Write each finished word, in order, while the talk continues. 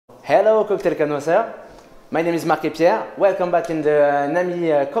Hello, cocktail connoisseur. My name is Marquet Pierre. Welcome back in the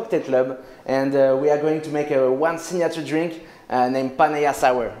Nami Cocktail Club, and we are going to make one signature drink named Panela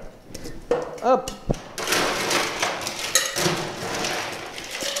Sour. Up.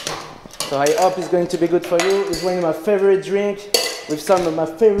 So I hope it's going to be good for you. It's one of my favorite drinks with some of my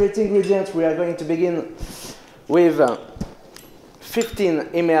favorite ingredients. We are going to begin with 15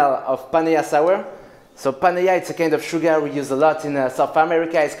 ml of Panela Sour. So Panela, it's a kind of sugar we use a lot in South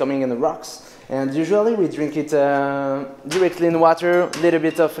America. It's coming in the rocks. And usually we drink it directly in water, a little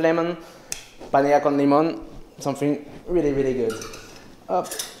bit of lemon, Panela con limon, something really, really good.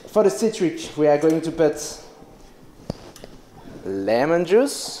 For the citric, we are going to put lemon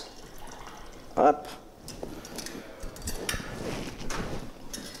juice,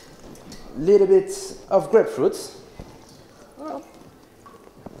 little bit of grapefruit.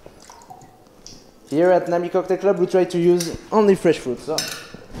 Here at Nami Cocktail Club, we try to use only fresh fruit, so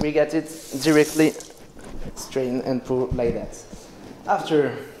we get it directly strained and pour like that.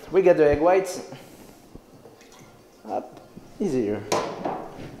 After we get the egg whites, easier.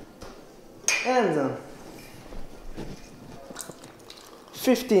 And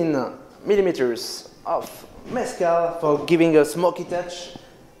 15 millimeters of mezcal for giving a smoky touch.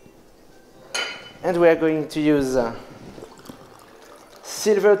 And we are going to use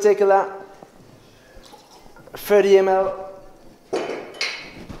silver tequila, 30 ml,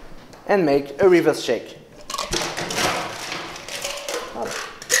 and make a reverse shake.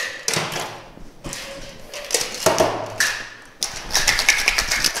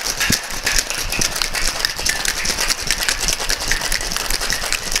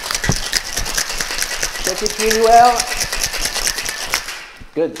 Shake it really well.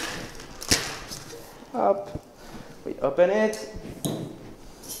 Good. Up. We open it.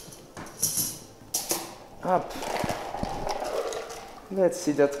 Up. Let's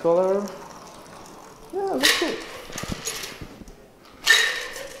see that color. Yeah, looks good.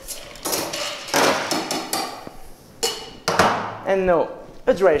 And now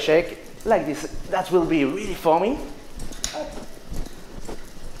a dry shake like this. That will be really foamy.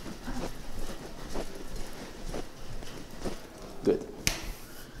 Good.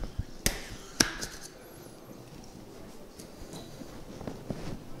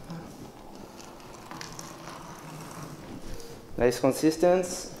 Nice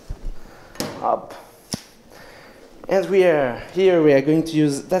consistency. Up. And we are going to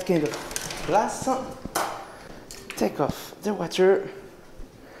use that kind of glass. Take off the water.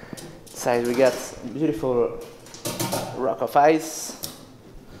 Inside we got beautiful rock of ice.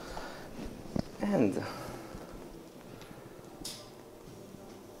 And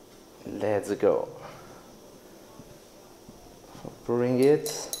let's go. Pouring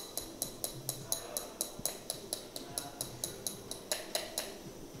it.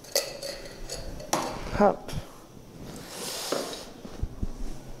 Up.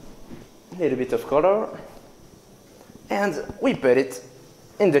 A little bit of color, and we put it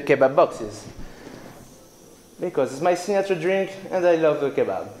in the kebab boxes because it's my signature drink and I love the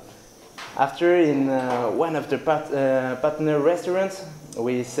kebab. After, in one of the partner restaurants,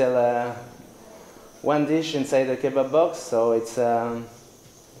 we sell one dish inside the kebab box, so it's a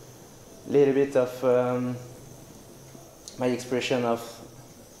little bit of my expression of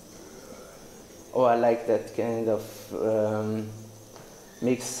I like that kind of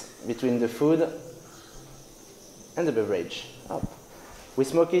mix between the food and the beverage. We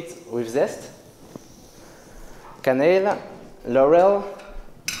smoke it with zest, cannelle, laurel,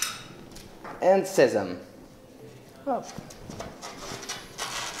 and sesame.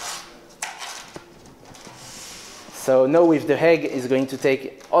 So now with the egg is going to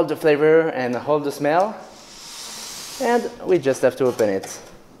take all the flavor and all the smell, and we just have to open it.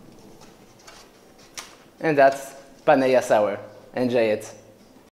 And that's Panela Sour. Enjoy it.